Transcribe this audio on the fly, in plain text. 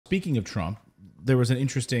speaking of Trump, there was an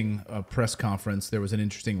interesting press conference. There was an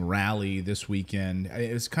interesting rally this weekend.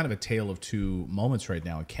 It's kind of a tale of two moments right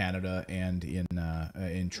now in Canada and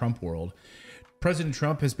in Trump world. President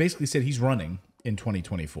Trump has basically said he's running in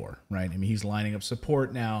 2024, right? I mean, he's lining up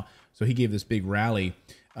support now. So he gave this big rally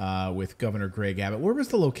with Governor Greg Abbott. Where was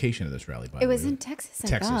the location of this rally, by the way? It was in Texas,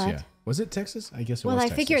 Texas, I thought. yeah. Was it Texas? I guess it was Well, I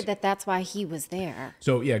Texas. figured that's why he was there.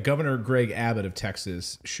 So, yeah, Governor Greg Abbott of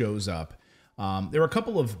Texas shows up. There were a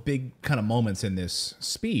couple of big kind of moments in this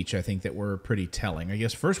speech, I think, that were pretty telling. I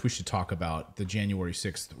guess first we should talk about the January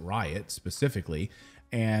 6th riot specifically.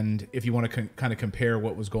 And if you want to kind of compare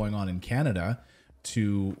what was going on in Canada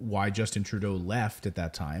to why Justin Trudeau left at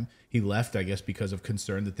that time. He left, I guess, because of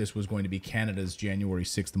concern that this was going to be Canada's January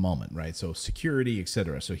 6th moment, right? So security,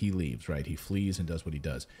 etc. So he leaves, right? He flees and does what he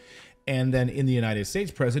does. And then in the United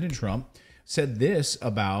States, President Trump said this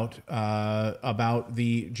about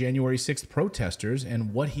the January 6th protesters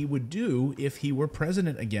and what he would do if he were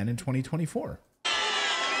president again in 2024.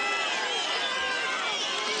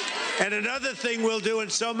 And another thing we'll do,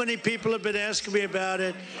 and so many people have been asking me about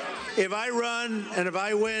it, if I run and if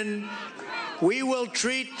I win, we will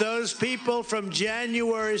treat those people from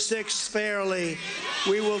January 6th fairly.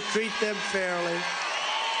 We will treat them fairly.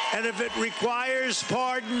 And if it requires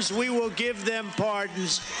pardons, we will give them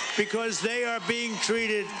pardons because they are being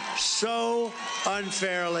treated so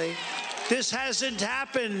unfairly. This hasn't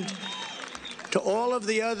happened to all of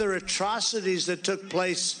the other atrocities that took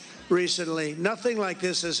place recently. Nothing like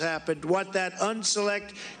this has happened. What that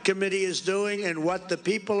unselect committee is doing and what the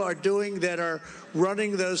people are doing that are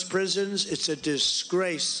running those prisons, it's a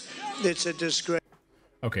disgrace. It's a disgrace.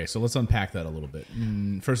 Okay, so let's unpack that a little bit.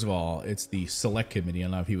 First of all, it's the select committee. I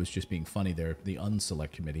don't know if he was just being funny there, the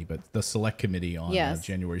unselect committee, but the select committee on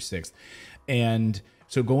January 6th. And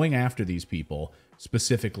so going after these people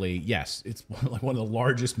specifically, yes, it's like one of the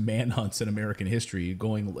largest manhunts in American history,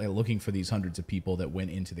 looking for these hundreds of people that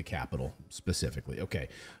went into the Capitol specifically. Okay,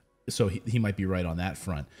 so he might be right on that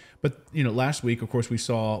front. But, you know, last week, of course,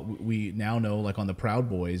 we now know, like on the Proud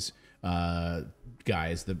Boys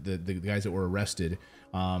guys, the guys that were arrested,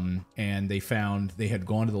 and they had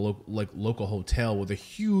gone to the local hotel with a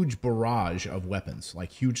huge barrage of weapons,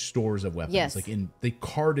 like huge stores of weapons. Yes. They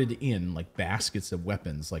carted in like baskets of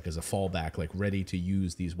weapons, like as a fallback, like ready to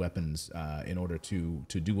use these weapons in order to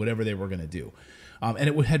do whatever they were going to do. And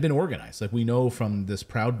it had been organized. Like we know from this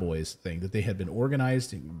Proud Boys thing that they had been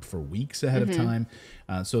organized for weeks ahead of time.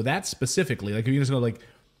 So that specifically, like if you just go like,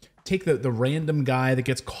 take the random guy that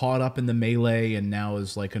gets caught up in the melee and now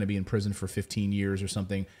is like going to be in prison for 15 years or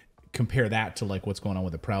something. Compare that to like what's going on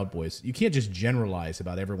with the Proud Boys. You can't just generalize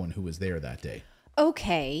about everyone who was there that day.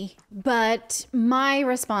 Okay, but my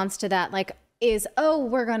response to that is,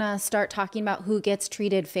 we're going to start talking about who gets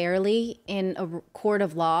treated fairly in a court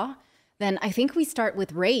of law. Then I think we start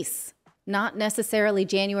with race, not necessarily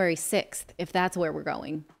January 6th, if that's where we're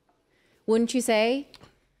going. Wouldn't you say?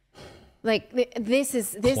 Like this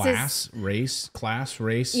is class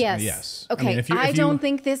race. Yes. Okay. I mean, I don't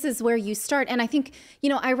think this is where you start. And I think,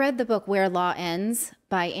 I read the book Where Law Ends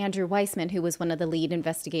by Andrew Weissman, who was one of the lead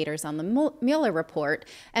investigators on the Mueller report.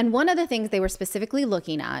 And one of the things they were specifically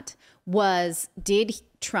looking at was, did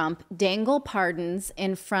Trump dangle pardons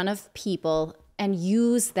in front of people and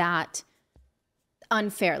use that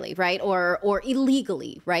unfairly, right? Or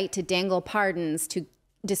illegally, right? To dangle pardons to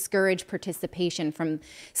discourage participation from.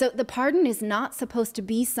 So the pardon is not supposed to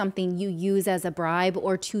be something you use as a bribe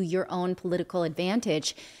or to your own political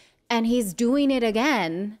advantage. And he's doing it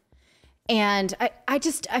again. And I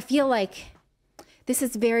feel like this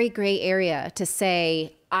is very gray area to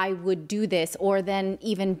say, I would do this, or then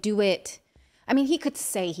even do it. I mean, he could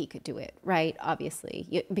say he could do it, right?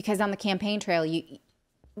 Obviously, because on the campaign trail,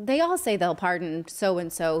 they all say they'll pardon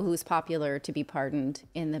so-and-so who's popular to be pardoned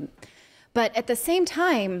in the. But at the same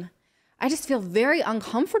time, I just feel very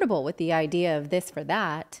uncomfortable with the idea of this for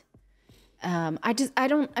that. I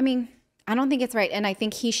don't think it's right. And I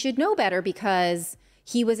think he should know better because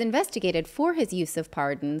he was investigated for his use of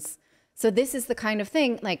pardons. So this is the kind of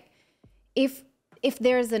thing, like, if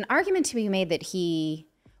there's an argument to be made that he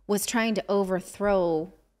was trying to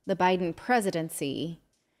overthrow the Biden presidency,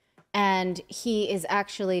 and he is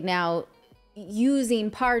actually now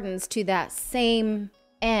using pardons to that same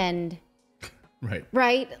end.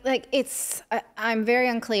 Right. Like I'm very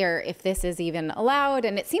unclear if this is even allowed,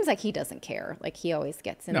 and it seems like he doesn't care. Like he always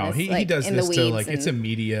gets in. No, he does this to like it's a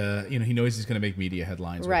media. He knows he's going to make media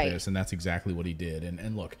headlines with this, and that's exactly what he did.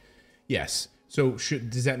 And look, yes. So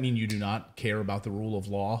does that mean you do not care about the rule of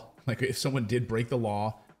law? Like if someone did break the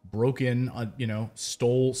law, broke in,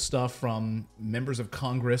 stole stuff from members of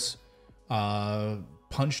Congress,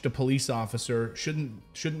 punched a police officer,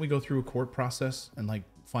 shouldn't we go through a court process and like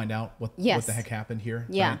find out what the heck happened here?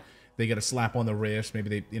 Yeah. Right? They get a slap on the wrist.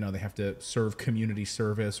 Maybe they have to serve community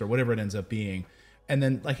service or whatever it ends up being. And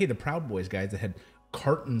then like, hey, the Proud Boys guys that had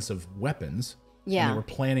cartons of weapons. Yeah. And they were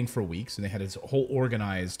planning for weeks and they had this whole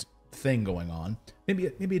organized thing going on. Maybe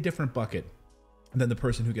a different bucket than the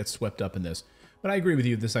person who gets swept up in this. But I agree with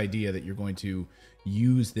you, this idea that you're going to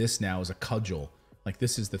use this now as a cudgel. Like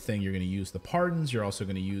this is the thing, you're going to use the pardons. You're also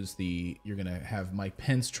going to use you're going to have Mike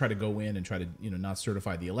Pence try to go in and try to, not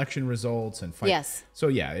certify the election results and fight. Yes. So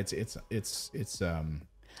yeah, it's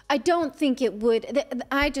I don't think it would.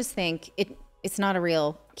 I just think it's not a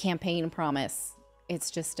real campaign promise.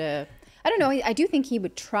 It's just I don't know. I do think he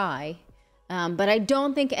would try. But I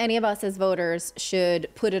don't think any of us as voters should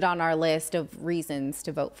put it on our list of reasons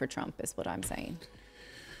to vote for Trump, is what I'm saying.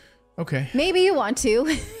 Okay. Maybe you want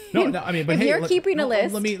to. No, I mean, but if hey, you're keeping a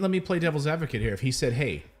list. Let me play devil's advocate here. If he said,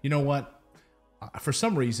 hey, you know what? For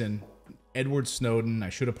some reason, Edward Snowden, I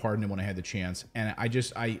should have pardoned him when I had the chance. And I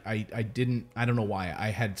didn't, I don't know why. I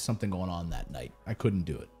had something going on that night. I couldn't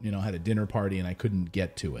do it. I had a dinner party and I couldn't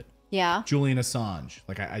get to it. Yeah. Julian Assange.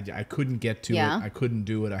 Like I couldn't get to it. I couldn't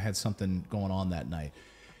do it. I had something going on that night.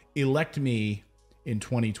 Elect me in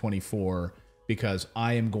 2024 because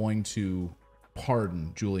I am going to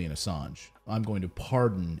pardon Julian Assange. I'm going to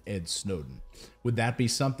pardon Ed Snowden. Would that be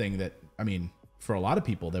something that, I mean, for a lot of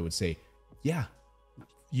people that would say, yeah,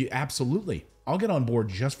 you absolutely. I'll get on board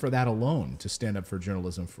just for that alone to stand up for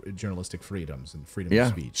journalistic freedoms and freedom of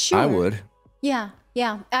speech. Sure. I would. Yeah.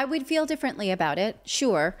 I would feel differently about it.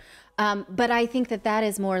 Sure. But I think that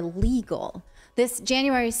is more legal. This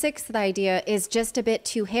January 6th idea is just a bit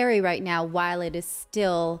too hairy right now while it is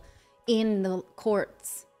still in the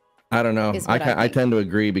courts. I don't know. I tend to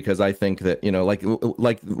agree because I think that,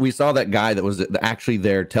 like we saw that guy that was actually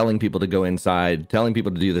there telling people to go inside, telling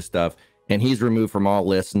people to do this stuff, and he's removed from all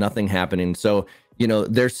lists, nothing happening. So,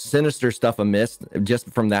 there's sinister stuff amiss just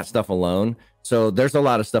from that stuff alone. So there's a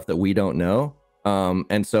lot of stuff that we don't know.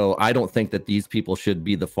 And so I don't think that these people should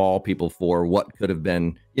be the fall people for what could have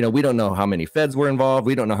been, we don't know how many feds were involved.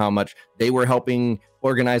 We don't know how much they were helping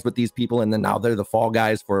organize with these people. And then now they're the fall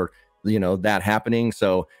guys for, that happening.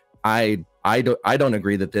 So I don't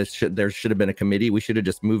agree that there should have been a committee. We should have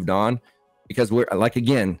just moved on because we're like,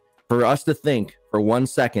 again, for us to think for 1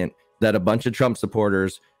 second that a bunch of Trump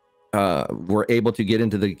supporters were able to get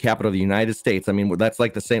into the capital of the United States. I mean, that's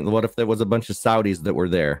like the same. What if there was a bunch of Saudis that were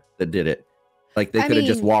there that did it? Like they could have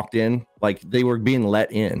just walked in, like they were being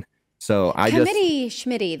let in. So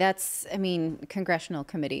Schmitty, that's, congressional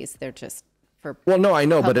committees, they're just for I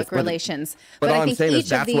know, public relations. But all I'm saying is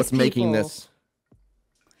that's what's making this.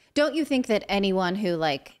 Don't you think that anyone who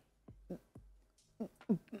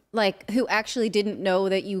who actually didn't know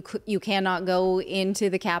that you cannot go into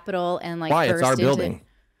the Capitol and why? It's our building.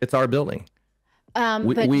 It's our building.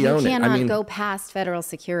 But we you own cannot it. go past federal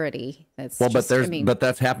security. But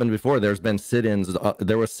that's happened before. There's been sit-ins.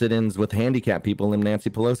 There were sit-ins with handicapped people in Nancy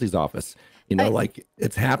Pelosi's office.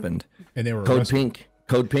 It's happened. And they were Code Pink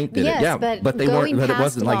did it. Yeah, but they weren't. But it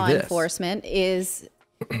wasn't like this. Law enforcement is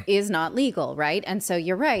not legal, right? And so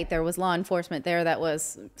you're right. There was law enforcement there that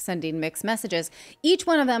was sending mixed messages. Each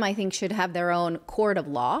one of them, I think, should have their own court of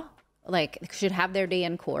law. Should have their day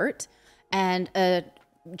in court, and a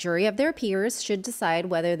jury of their peers should decide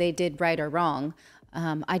whether they did right or wrong.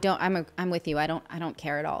 I'm with you. I don't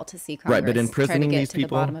care at all to see Congress right, but imprisoning try to get these to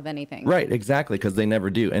people, the bottom of anything. Right, exactly, because they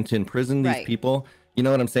never do. And to imprison these people, you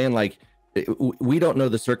know what I'm saying? Like, we don't know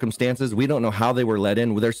the circumstances. We don't know how they were let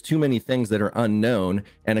in. There's too many things that are unknown.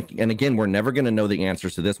 And again, we're never going to know the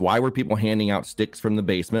answers to this. Why were people handing out sticks from the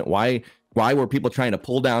basement? Why were people trying to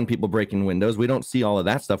pull down people breaking windows? We don't see all of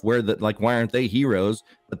that stuff. Why aren't they heroes?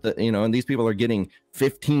 But and these people are getting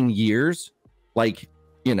 15 years.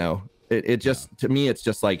 It just, to me, it's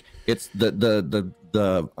just like, it's the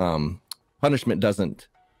punishment doesn't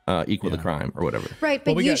equal the crime or whatever. Right.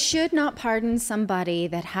 But you should not pardon somebody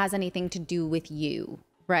that has anything to do with you.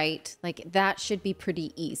 Right. Like that should be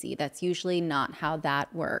pretty easy. That's usually not how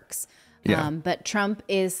that works. Yeah. But Trump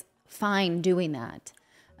is fine doing that.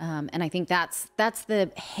 And I think that's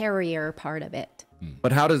the hairier part of it.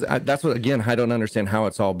 But that's what, again, I don't understand how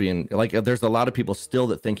it's all being like, there's a lot of people still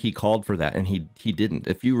that think he called for that and he didn't.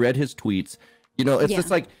 If you read his tweets, it's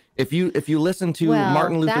just like, if you listen to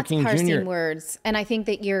Martin Luther King Jr. That's parsing words. And I think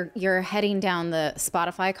that you're heading down the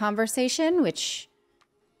Spotify conversation, which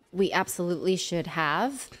we absolutely should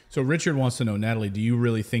have. So Richard wants to know, Natalie, do you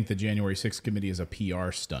really think the January 6th committee is a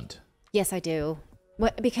PR stunt? Yes, I do.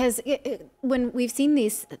 Because when we've seen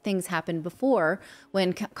these things happen before,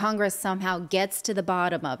 when Congress somehow gets to the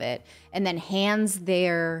bottom of it and then hands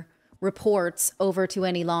their reports over to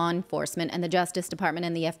any law enforcement, and the Justice Department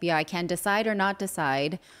and the FBI can decide or not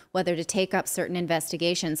decide whether to take up certain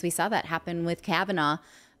investigations. We saw that happen with Kavanaugh.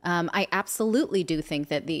 I absolutely do think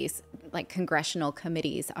that these like congressional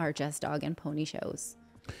committees are just dog and pony shows.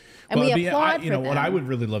 And we applaud for them. What I would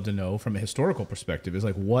really love to know from a historical perspective is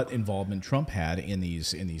like what involvement Trump had in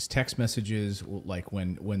these text messages, like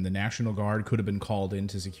when the National Guard could have been called in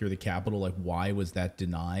to secure the Capitol, like why was that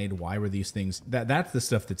denied? Why were these things that's the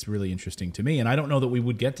stuff that's really interesting to me. And I don't know that we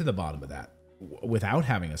would get to the bottom of that without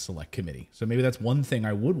having a select committee. So maybe that's one thing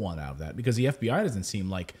I would want out of that, because the FBI doesn't seem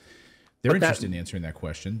like they're interested in answering that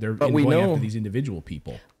question. They're going after these individual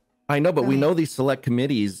people. I know, but we know these select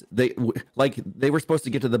committees, they were supposed to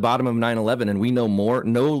get to the bottom of 9/11, and we know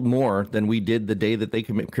more than we did the day that they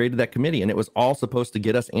created that committee. And it was all supposed to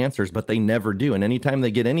get us answers, but they never do. And anytime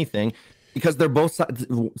they get anything, because they're both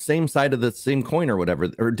same side of the same coin or whatever,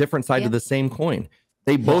 or different side of the same coin,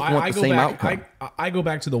 they both want the same outcome. I go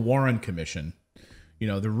back to the Warren Commission. You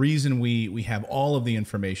know, the reason we have all of the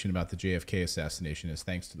information about the JFK assassination is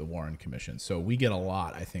thanks to the Warren Commission. So we get a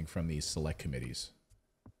lot, I think, from these select committees.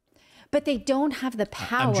 But they don't have the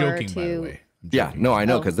power I'm joking, to. By the way. Yeah, no, I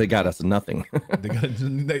know, because they got us nothing. they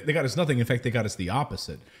got us nothing. In fact, they got us the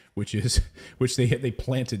opposite, which they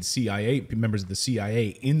planted members of the CIA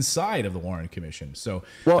inside of the Warren Commission. So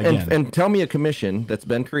and tell me a commission that's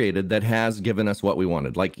been created that has given us what we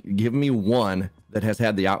wanted. Like, give me one that has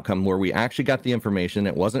had the outcome where we actually got the information.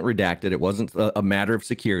 It wasn't redacted. It wasn't a matter of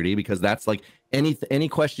security, because that's like any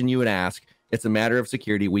question you would ask. It's a matter of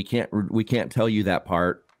security. We can't tell you that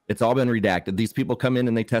part. It's all been redacted. These people come in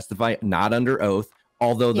and they testify not under oath,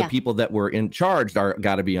 although the people that were in charge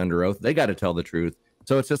got to be under oath. They got to tell the truth.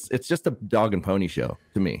 So it's just a dog and pony show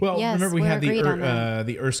to me. Well, remember we had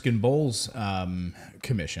the Erskine Bowles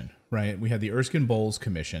Commission, right? We had the Erskine Bowles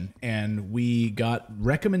Commission, and we got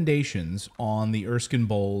recommendations on the Erskine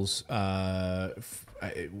Bowles. I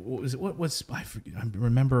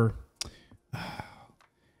remember.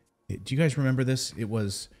 Do you guys remember this? It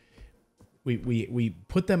was. We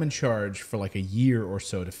put them in charge for like a year or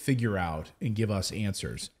so to figure out and give us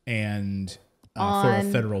answers, and for a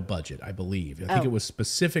federal budget, I believe. I think it was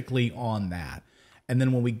specifically on that. And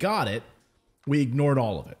then when we got it, we ignored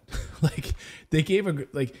all of it. Like they gave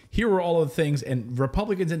here were all of the things, and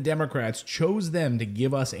Republicans and Democrats chose them to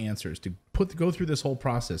give us answers, to go through this whole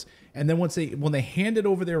process. And then when they handed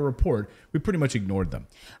over their report, we pretty much ignored them.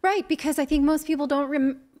 Right, because I think most people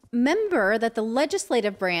don't remember that the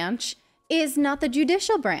legislative branch is not the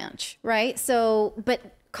judicial branch, right? So, but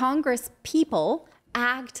Congress people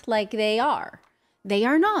act like they are. They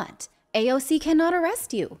are not. AOC cannot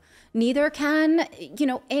arrest you. Neither can,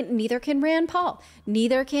 neither can Rand Paul.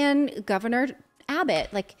 Neither can Governor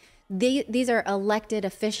Abbott. Like these are elected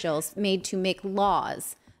officials made to make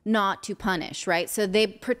laws, not to punish, right? So they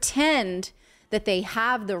pretend that they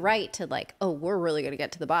have the right to we're really going to get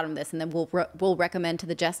to the bottom of this, and then we'll recommend to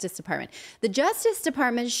the Justice Department. The Justice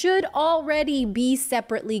Department should already be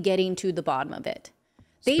separately getting to the bottom of it.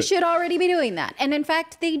 They should already be doing that. And in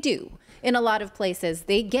fact, they do. In a lot of places,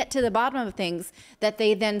 they get to the bottom of things that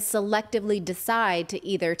they then selectively decide to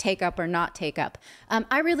either take up or not take up.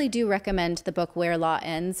 I really do recommend the book Where Law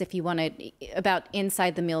Ends if you want to, about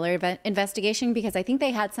inside the Mueller investigation, because I think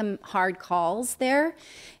they had some hard calls there.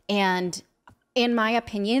 And in my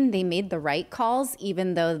opinion, they made the right calls,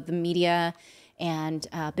 even though the media and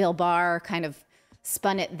Bill Barr kind of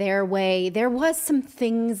spun it their way. There was some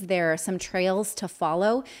things there, some trails to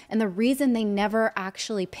follow. And the reason they never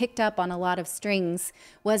actually picked up on a lot of strings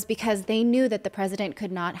was because they knew that the president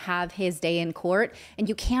could not have his day in court. And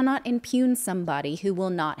you cannot impugn somebody who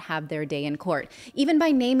will not have their day in court, even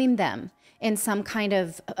by naming them in some kind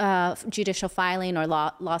of judicial filing or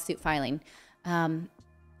lawsuit filing.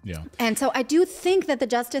 Yeah. And so I do think that the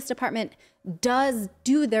Justice Department does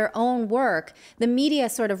do their own work. The media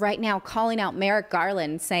sort of right now calling out Merrick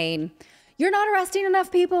Garland saying, you're not arresting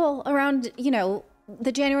enough people around,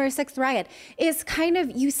 the January 6th riot is kind of,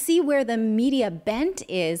 you see where the media bent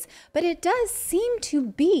is, but it does seem to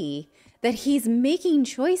be that he's making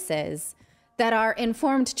choices that are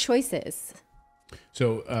informed choices.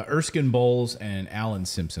 So Erskine Bowles and Alan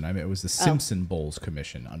Simpson. I mean, it was the Simpson-Bowles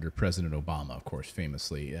Commission under President Obama, of course,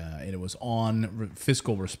 famously, and it was on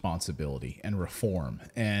fiscal responsibility and reform,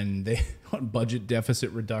 and they on budget deficit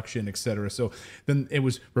reduction, et cetera. So then it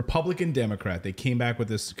was Republican, Democrat. They came back with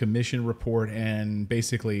this commission report, and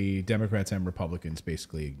basically Democrats and Republicans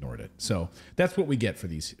basically ignored it. So that's what we get for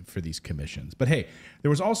these commissions. But hey, there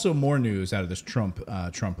was also more news out of this Trump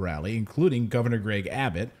rally, including Governor Greg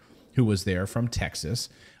Abbott, who was there from Texas.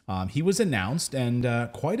 He was announced, and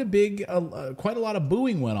quite a lot of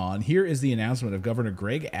booing went on. Here is the announcement of Governor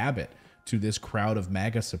Greg Abbott to this crowd of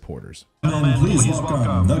MAGA supporters. And please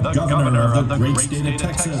welcome the governor of the great state of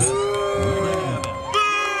Texas, Greg Abbott.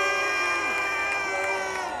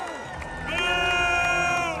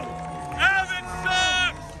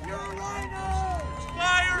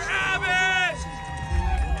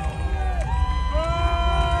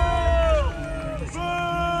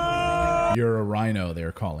 You're a rhino,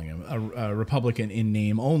 they're calling him, a Republican in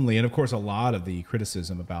name only. And of course, a lot of the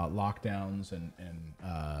criticism about lockdowns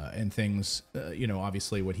and things,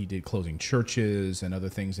 obviously what he did closing churches and other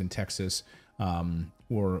things in Texas is one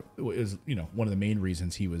of the main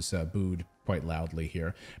reasons he was booed quite loudly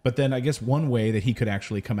here. But then I guess one way that he could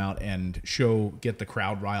actually come out and get the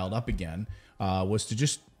crowd riled up again was to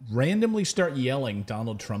just randomly start yelling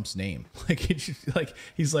Donald Trump's name.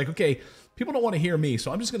 He's like, okay, people don't want to hear me,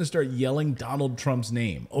 so I'm just going to start yelling Donald Trump's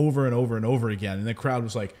name over and over and over again. And the crowd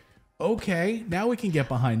was like, okay, now we can get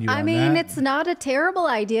behind you. I mean, it's not a terrible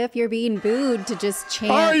idea if you're being booed to just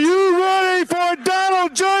chant. Are you ready for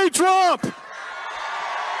Donald J. Trump?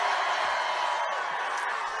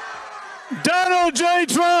 Donald J.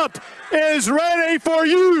 Trump is ready for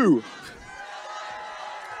you.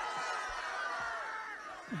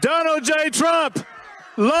 Donald J. Trump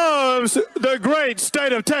loves the great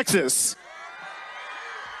state of Texas.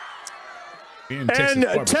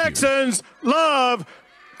 And Texans love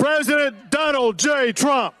President Donald J.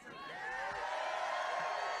 Trump.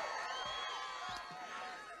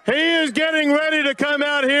 He is getting ready to come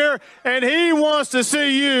out here, and he wants to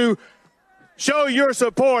see you show your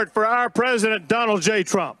support for our President Donald J.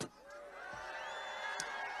 Trump.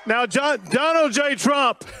 Now, Donald J.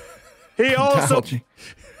 Trump, he also...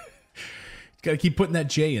 Got to keep putting that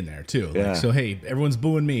J in there, too. Yeah. So, hey, everyone's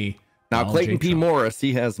booing me. Now, Clayton P. Morris,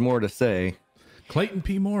 he has more to say. Clayton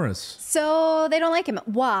P. Morris. So they don't like him.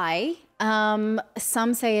 Why?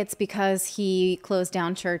 Some say it's because he closed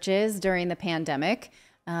down churches during the pandemic.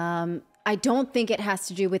 I don't think it has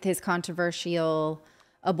to do with his controversial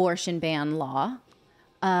abortion ban law.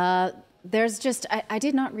 There's just, I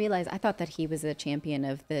did not realize, I thought that he was a champion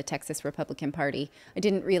of the Texas Republican Party. I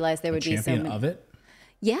didn't realize there would be so many. Champion of it?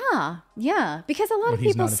 Yeah. Because a lot of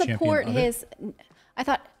people support his, I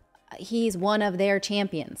thought he's one of their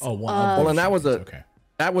champions. Oh, well, and that was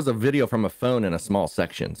that was a video from a phone in a small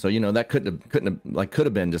section. So, that could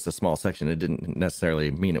have been just a small section. It didn't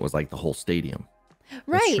necessarily mean it was like the whole stadium.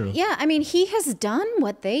 Right. Yeah. I mean, he has done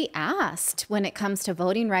what they asked when it comes to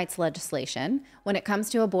voting rights legislation, when it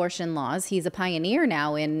comes to abortion laws. He's a pioneer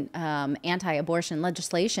now in anti-abortion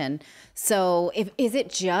legislation. So is it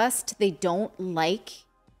just they don't like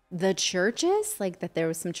the churches, like that there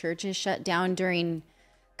was some churches shut down during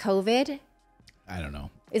COVID? I don't know.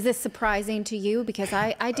 Is this surprising to you? Because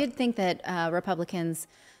I did think that Republicans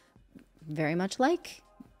very much like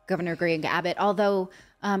Governor Greg Abbott, although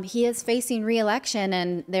he is facing re-election,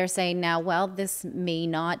 and they're saying now, well, this may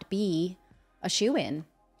not be a shoo-in.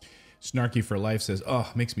 Snarky for Life says, "Oh,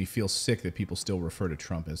 it makes me feel sick that people still refer to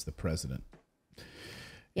Trump as the president."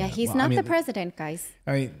 Yeah, he's not the president, guys.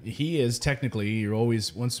 I mean, he is technically. You're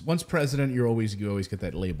always once president. You always get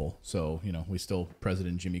that label. So we still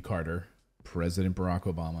President Jimmy Carter, President Barack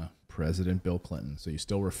Obama, President Bill Clinton. So you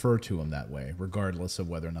still refer to them that way, regardless of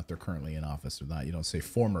whether or not they're currently in office or not. You don't say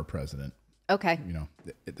former president. Okay.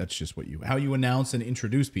 That's just how you announce and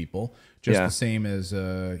introduce people. Just the same as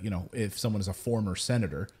if someone is a former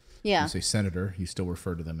senator. Yeah. You say senator, you still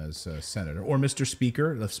refer to them as senator. Or Mr.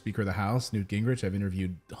 Speaker, the Speaker of the House, Newt Gingrich. I've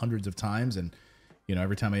interviewed hundreds of times, and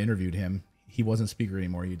every time I interviewed him, he wasn't Speaker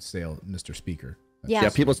anymore. You'd say Mr. Speaker. Yeah,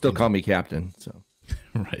 people still call me Captain. So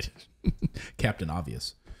right. Captain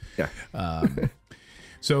Obvious. Yeah.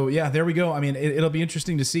 So yeah, there we go. I mean, it'll be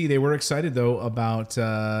interesting to see. They were excited though about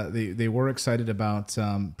they were excited about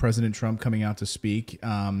President Trump coming out to speak.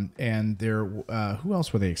 And there, who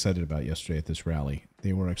else were they excited about yesterday at this rally?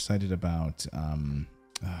 They were excited about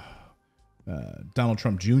Donald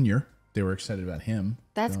Trump Jr. They were excited about him.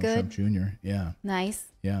 That's Donald good. Trump Jr. Yeah. Nice.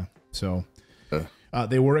 Yeah. So.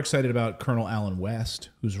 They were excited about Colonel Allen West,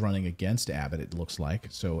 who's running against Abbott, it looks like.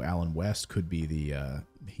 So Allen West could be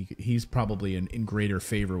he's probably in greater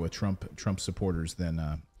favor with Trump supporters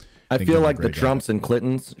than. I feel like the Trumps and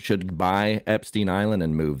Clintons should buy Epstein Island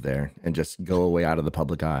and move there and just go away out of the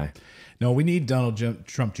public eye. No, we need Donald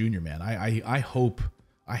Trump Jr., man. I hope.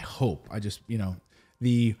 I just,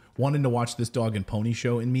 the wanting to watch this dog and pony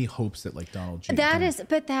show in me hopes that like Donald Jr.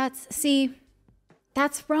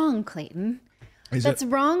 That's wrong, Clayton. That's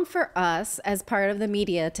wrong for us as part of the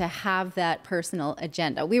media to have that personal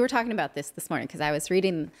agenda. We were talking about this morning because I was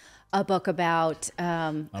reading a book about.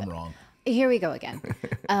 I'm wrong. Here we go again.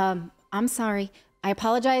 I'm sorry. I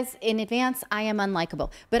apologize in advance. I am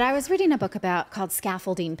unlikable. But I was reading a book called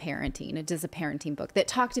Scaffolding Parenting. It is a parenting book that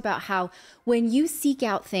talked about how when you seek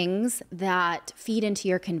out things that feed into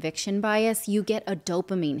your conviction bias, you get a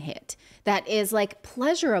dopamine hit that is like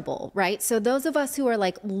pleasurable, right? So those of us who are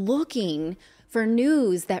like looking for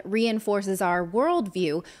news that reinforces our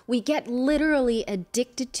worldview, we get literally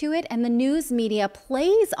addicted to it, and the news media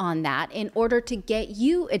plays on that in order to get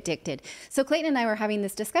you addicted. So Clayton and I were having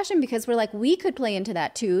this discussion because we're like, we could play into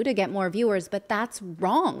that too to get more viewers, but that's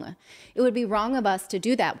wrong. It would be wrong of us to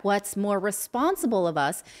do that. What's more responsible of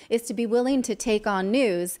us is to be willing to take on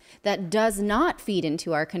news that does not feed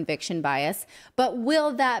into our conviction bias. But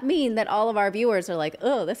will that mean that all of our viewers are like,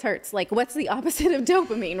 oh, this hurts? Like, what's the opposite of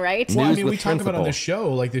dopamine, right? Well, I mean, we talk about on the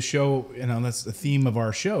show, like the show, that's the theme of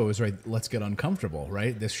our show is, right, let's get uncomfortable,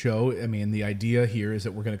 right? This show, I mean, the idea here is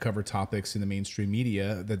that we're going to cover topics in the mainstream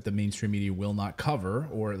media that the mainstream media will not cover,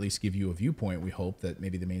 or at least give you a viewpoint, we hope, that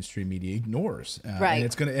maybe the mainstream media ignores.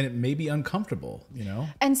 Right. And it may be uncomfortable,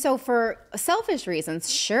 And so for selfish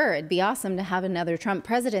reasons, sure, it'd be awesome to have another Trump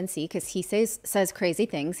presidency because he says crazy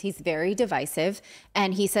things. He's very divisive,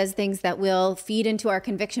 and he says things that will feed into our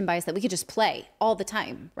conviction bias that we could just play all the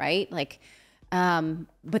time, right? Like,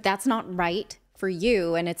 but that's not right for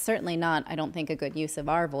you. And it's certainly not, I don't think, a good use of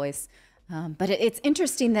our voice. But it's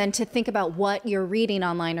interesting then to think about what you're reading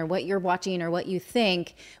online or what you're watching or what you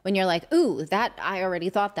think when you're like, ooh, that I already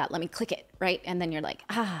thought that. Let me click it, right? And then you're like,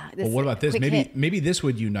 this. Well, what about this? Maybe this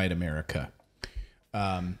would unite America.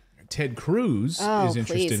 Ted Cruz is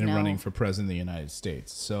interested in running for president of the United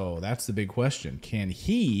States. So that's the big question. Can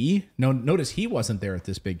he? No, notice he wasn't there at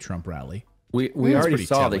this big Trump rally. We already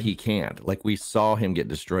saw that he can't. Like, we saw him get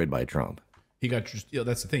destroyed by Trump. He got,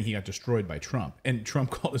 that's the thing. He got destroyed by Trump, and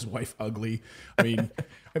Trump called his wife ugly. I mean,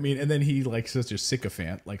 and then he, like, such a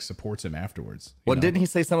sycophant, like, supports him afterwards. Well, didn't he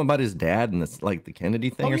say something about his dad and this, like, the Kennedy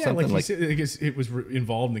thing or something? Like, he said, I guess it was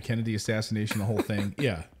involved in the Kennedy assassination, the whole thing.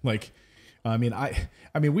 Yeah, like. I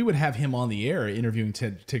mean, we would have him on the air interviewing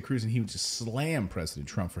Ted Cruz, and he would just slam President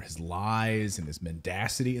Trump for his lies and his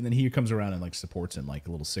mendacity, and then he comes around and like supports him like a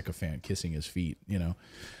little sycophant kissing his feet,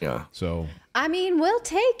 Yeah. So. I mean, we'll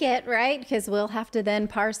take it, right? Because we'll have to then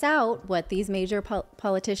parse out what these major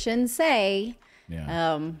politicians say.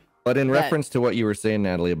 Yeah. But in reference to what you were saying,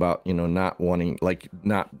 Natalie, about not wanting, like,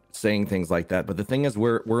 not saying things like that. But the thing is,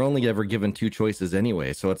 we're only ever given two choices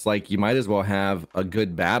anyway, so it's like you might as well have a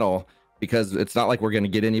good battle. Because it's not like we're going to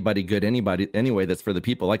get anybody anyway that's for the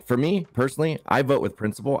people. Like, for me personally, I vote with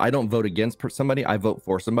principle. I don't vote against somebody. I vote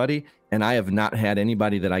for somebody, and I have not had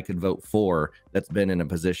anybody that I could vote for that's been in a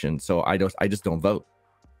position. So I just don't vote.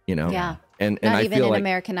 Yeah. And not I even feel in like,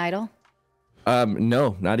 American Idol.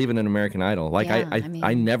 No, not even an American Idol. Like, yeah,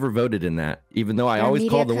 I never voted in that, even though I always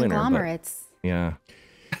called the winner. But, yeah.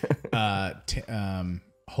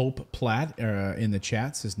 Hope Platt in the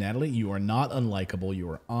chat says, Natalie, you are not unlikable. You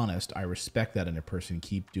are honest. I respect that in a person.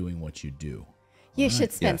 Keep doing what you do. You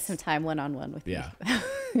should spend some time one-on-one with me.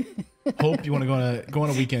 Hope, you want to go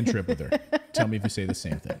on a weekend trip with her. Tell me if you say the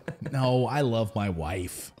same thing. No, I love my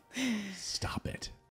wife. Stop it.